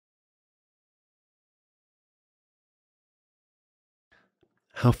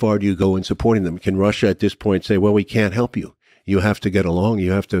how far do you go in supporting them? Can Russia at this point say, well, we can't help you. You have to get along.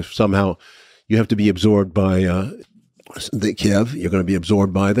 You have to somehow, you have to be absorbed by the Kiev. You're going to be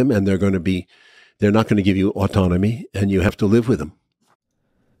absorbed by them, and they're not going to give you autonomy, and you have to live with them.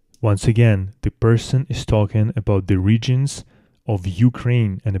 Once again, the person is talking about the regions of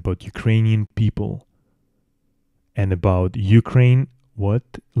Ukraine and about Ukrainian people. And about Ukraine, what?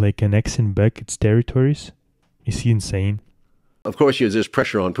 Like annexing back its territories? Is he insane? Of course, there's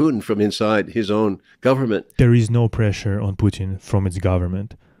pressure on Putin from inside his own government. There is no pressure on Putin from its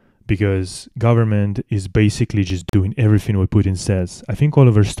government, because government is basically just doing everything what Putin says. I think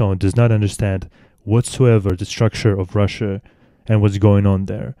Oliver Stone does not understand whatsoever the structure of Russia and what's going on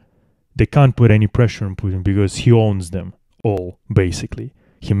there. They can't put any pressure on Putin because he owns them all, basically.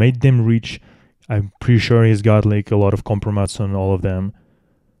 He made them rich. I'm pretty sure he's got like a lot of compromise on all of them.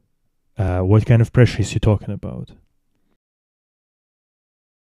 What kind of pressure is he talking about?